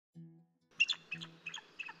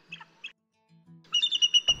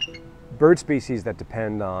Bird species that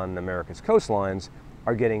depend on America's coastlines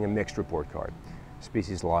are getting a mixed report card.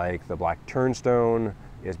 Species like the black turnstone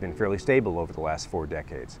has been fairly stable over the last 4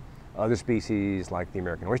 decades. Other species like the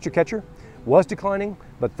American oystercatcher was declining,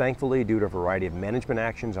 but thankfully due to a variety of management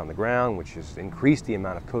actions on the ground, which has increased the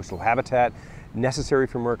amount of coastal habitat necessary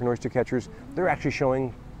for American oystercatchers, they're actually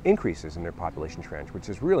showing increases in their population trends, which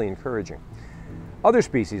is really encouraging. Other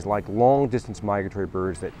species like long-distance migratory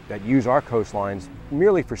birds that use our coastlines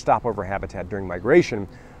merely for stopover habitat during migration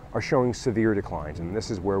are showing severe declines, and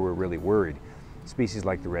this is where we're really worried. Species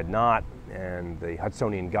like the red knot and the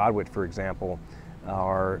Hudsonian Godwit, for example,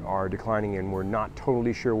 are declining, and we're not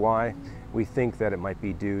totally sure why. We think that it might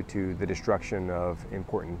be due to the destruction of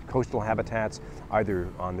important coastal habitats, either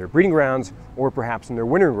on their breeding grounds or perhaps in their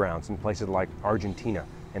wintering grounds in places like Argentina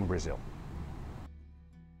and Brazil.